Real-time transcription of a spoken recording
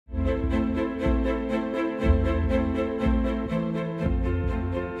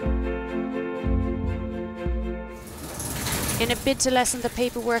In a bid to lessen the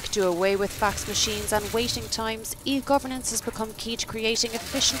paperwork, do away with fax machines and waiting times, e-governance has become key to creating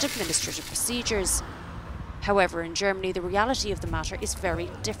efficient administrative procedures. However, in Germany, the reality of the matter is very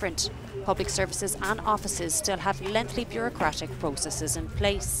different. Public services and offices still have lengthy bureaucratic processes in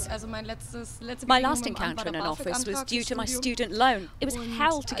place. My last encounter in an office was due to my student loan. It was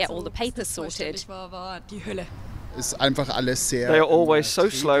hell to get all the papers sorted. They are always so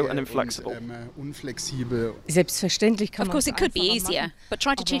slow and inflexible. Of course, it could be easier, but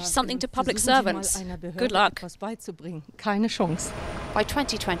try to teach something to public servants. Good luck. By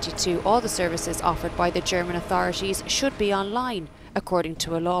 2022, all the services offered by the German authorities should be online, according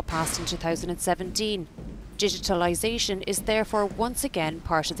to a law passed in 2017. Digitalisation is therefore once again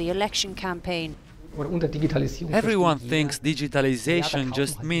part of the election campaign. Everyone thinks digitalization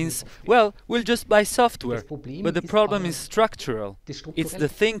just means, well, we'll just buy software. But the problem is structural. It's the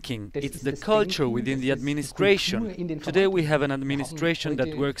thinking, it's the culture within the administration. Today we have an administration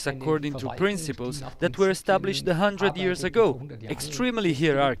that works according to principles that were established 100 years ago, extremely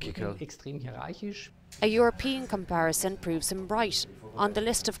hierarchical. A European comparison proves him right. On the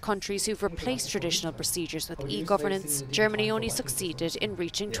list of countries who've replaced traditional procedures with e-governance, Germany only succeeded in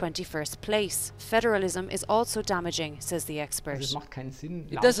reaching 21st place. Federalism is also damaging, says the expert.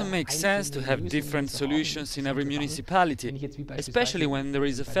 It doesn't make sense to have different solutions in every municipality, especially when there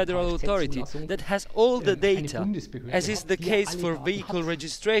is a federal authority that has all the data, as is the case for vehicle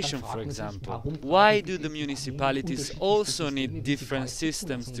registration, for example. Why do the municipalities also need different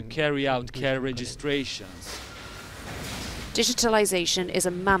systems to carry out care registrations? Digitalisation is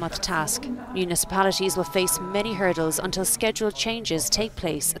a mammoth task. Municipalities will face many hurdles until scheduled changes take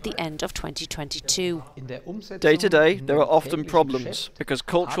place at the end of 2022. Day to day, there are often problems because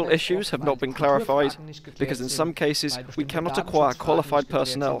cultural issues have not been clarified, because in some cases we cannot acquire qualified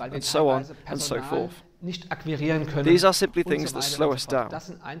personnel, and so on and so forth. These are simply things that slow us down.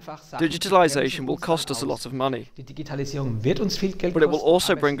 Digitalisation will cost us a lot of money, but it will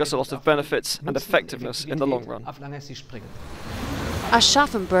also bring us a lot of benefits and effectiveness in the long run.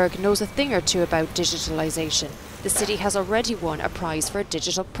 Aschaffenburg knows a thing or two about digitalisation. The city has already won a prize for a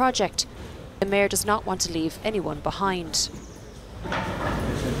digital project. The mayor does not want to leave anyone behind.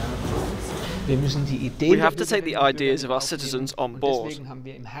 We have to take the ideas of our citizens on board.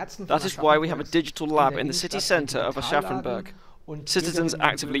 That is why we have a digital lab in the city centre of Aschaffenburg. Citizens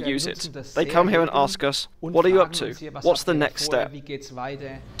actively use it. They come here and ask us, what are you up to? What's the next step?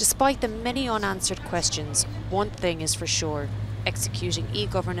 Despite the many unanswered questions, one thing is for sure. Executing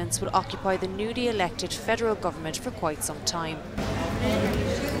e-governance will occupy the newly elected federal government for quite some time.